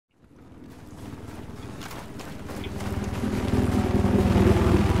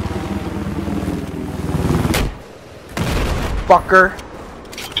fucker.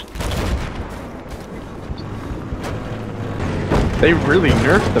 They really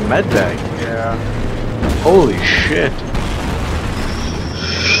nerfed the med bag. Yeah. Holy shit.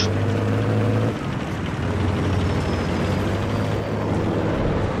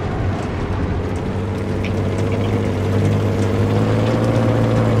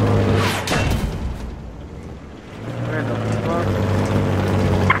 Where the fuck?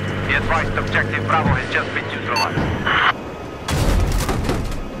 Be advised, objective Bravo has just been neutralized.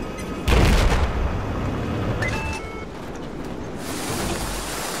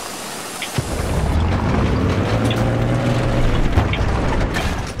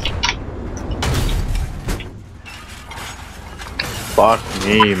 Fuck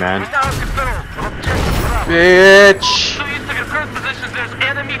me, man. Bitch! To east of your current position, there's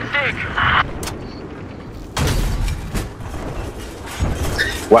enemy dig.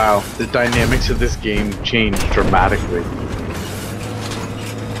 Wow, the dynamics of this game changed dramatically.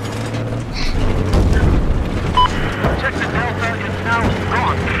 Objective Delta is now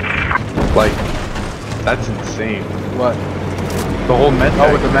gone. Like, that's insane. What? The whole med Oh,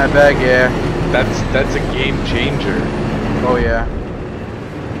 bag, with the med bag, yeah. that's a game changer. Oh, yeah.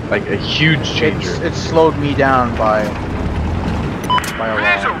 Like a huge changer. It slowed me down by a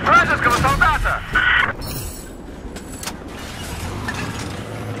Вижу, lot. вражеского солдата.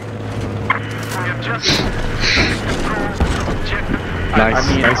 We have just objective. Nice, I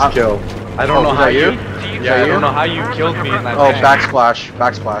mean, nice kill. I don't know was how that you? Yeah, I don't know how you killed me in that Oh, tank. backsplash.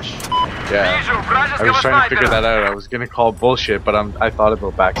 Backsplash. Yeah. Вижу I вражеского was trying to figure снайпера. that out. I was gonna call bullshit, but I thought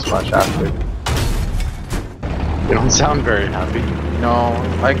about backsplash after. You don't sound very happy. No,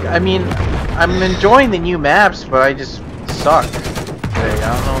 I mean, I'm enjoying the new maps, but I just suck today.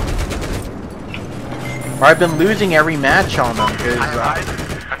 I don't know. Or I've been losing every match on them because I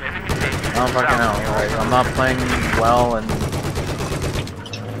don't fucking know. Like, I'm not playing well, and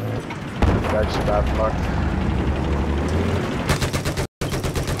that's just bad luck.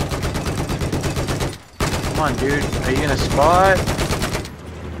 Come on, dude. Are you gonna spot?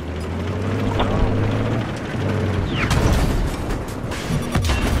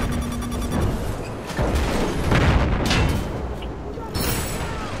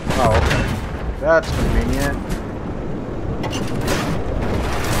 Oh, okay. That's convenient.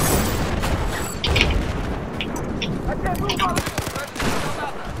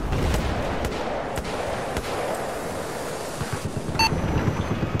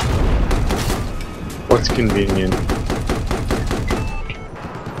 What's convenient?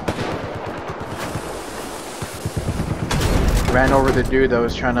 Ran over the dude that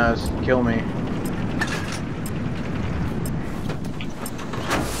was trying to kill me.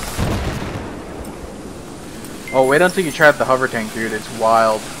 Oh, wait until you try out the hover tank, dude. It's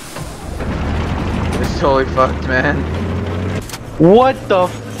wild. It's totally fucked, man. What the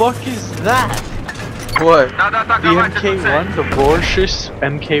fuck is that? What? Надо The атаковать эту цель. MK1? The Borsches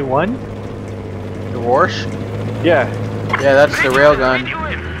MK1? The Warsh? Yeah. Yeah, that's the railgun.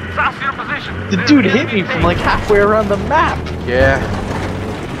 South your position. The dude hit me from like halfway around the map. Yeah.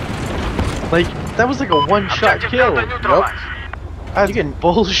 Like, that was like a one-shot Objective kill. Delta neutralized. That's You can-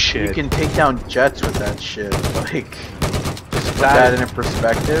 bullshit. You can take down jets with that shit. Like, just put That- that in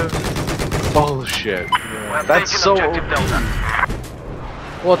perspective. bullshit. We have That's taken so objective Delta.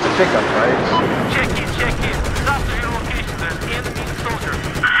 Well, it's a pickup, right? Check in, check in. South of your location, there's enemy soldiers.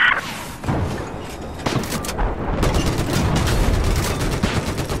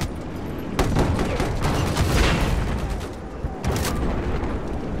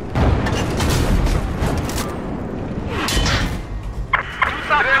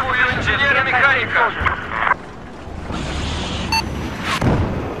 Требую инженера-механика.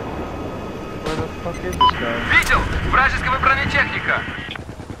 Where the fuck is this guy? Видел? Вражеского бронетехника.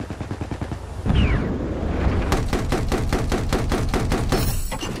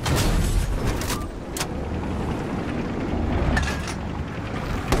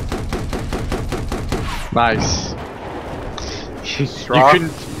 Nice. Straw?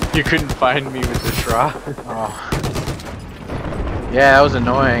 You couldn't find me with the straw. Oh. Yeah, that was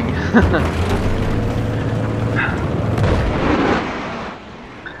annoying.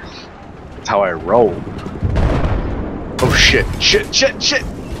 That's how I roll. Oh shit! Shit! Shit! Shit!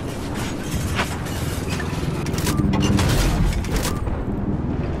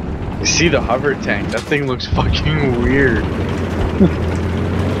 You see the hover tank? That thing looks fucking weird.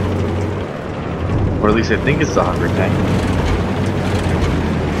 Or at least I think it's the hover tank.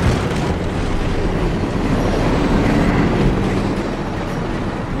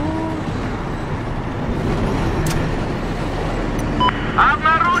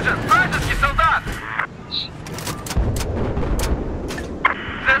 Обнаружен вражеский солдат.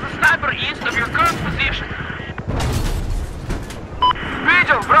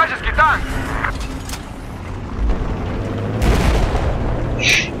 Видел вражеский танк!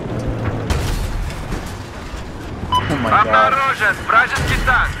 Oh my god. Обнаружен вражеский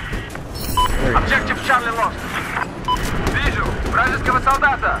танк! Objective Charlie lost. Вижу вражеского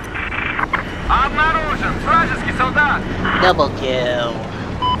солдата! Обнаружен вражеский солдат! Double kill.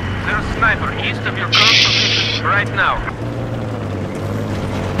 There's a sniper east of your current position right now.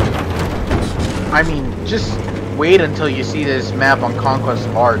 I mean, just wait until you see this map on Conquest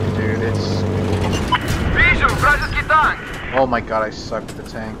Hard, dude. It's... Вижу вражеский танк! Oh my god, I suck with the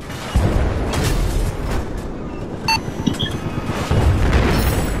tank.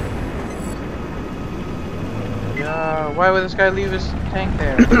 Yeah, why would this guy leave his tank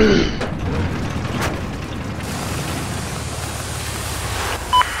there?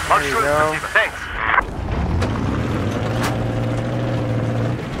 There you go. Thanks.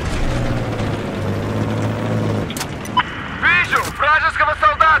 Вижу вражеского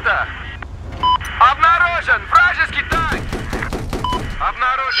солдата! Обнаружен вражеский танк!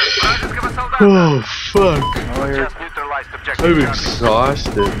 Обнаружен вражеского солдата! Oh fuck! Oh, you're... Just neutralized objective I'm Charlie.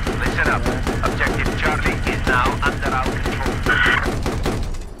 exhausted. Listen up. Objective Charlie is now under our control.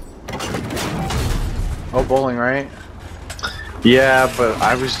 Oh, bowling, right? Yeah, but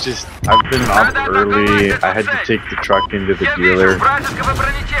I've been up early. I had to take the truck into the Я dealer. вижу вражеского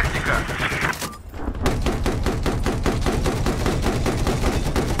бронетехника!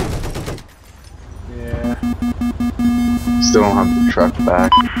 Yeah. Still don't have the truck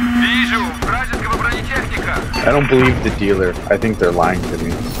back. Вижу вражеского бронетехника! I don't believe the dealer. I think they're lying to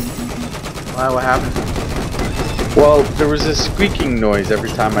me. Why, what happened? Well, there was a squeaking noise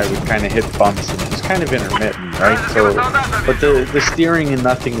every time I would kind of hit bumps, and it was kind of intermittent, right? So, but the steering and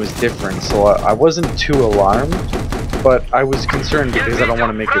nothing was different, so I wasn't too alarmed, but I was concerned because I don't want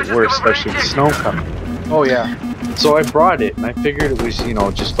to make it worse, especially with snow coming. Oh yeah. So I brought it, and I figured it was, you know,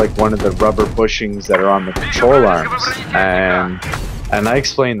 just like one of the rubber bushings that are on the control arms, and I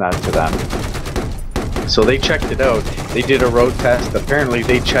explained that to them. So they checked it out. They did a road test. Apparently,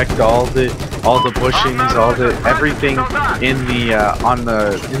 they checked all the bushings, everything in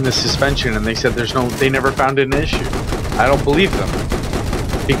the suspension, and they said they never found an issue. I don't believe them,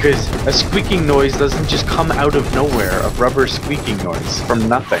 because a squeaking noise doesn't just come out of nowhere. A rubber squeaking noise from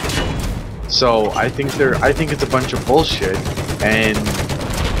nothing. So I think it's a bunch of bullshit, and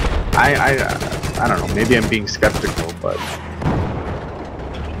I don't know. Maybe I'm being skeptical, but.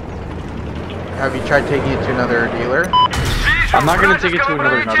 Have you tried taking it to another dealer? I'm not gonna take it to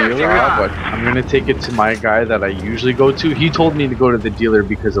another dealer, but I'm gonna take it to my guy that I usually go to. He told me to go to the dealer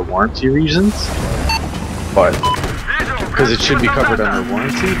because of warranty reasons, but because it should be covered under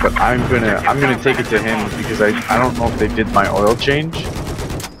warranty. But I'm gonna take it to him because I don't know if they did my oil change,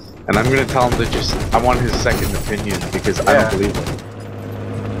 and I'm gonna tell him to I want his second opinion because I don't believe it.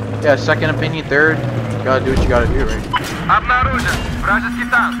 Yeah, second opinion, third. You gotta do what you gotta do, right?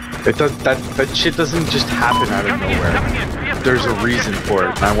 That shit doesn't just happen out of nowhere. There's a reason for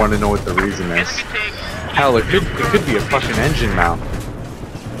it, and I want to know what the reason is. Hell, it could be a fucking engine mount.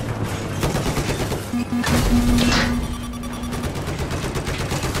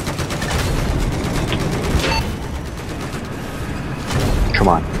 Come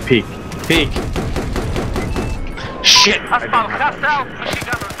on, peek, peek. Shit! I didn't have that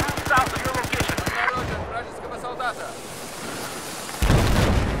shit.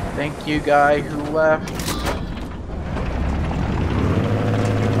 Thank you, guy who left.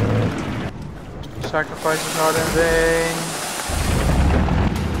 Sacrifice is not in vain.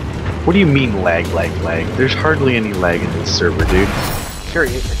 What do you mean lag? There's hardly any lag in this server, dude. Sure,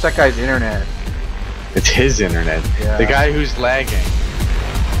 it's that guy's internet. It's his internet. Yeah. The guy who's lagging.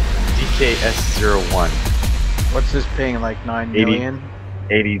 DKS01. What's this ping, like 9 million?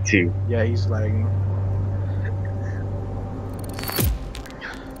 82. Yeah, he's lagging.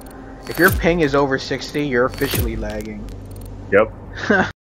 If your ping is over 60, you're officially lagging. Yep.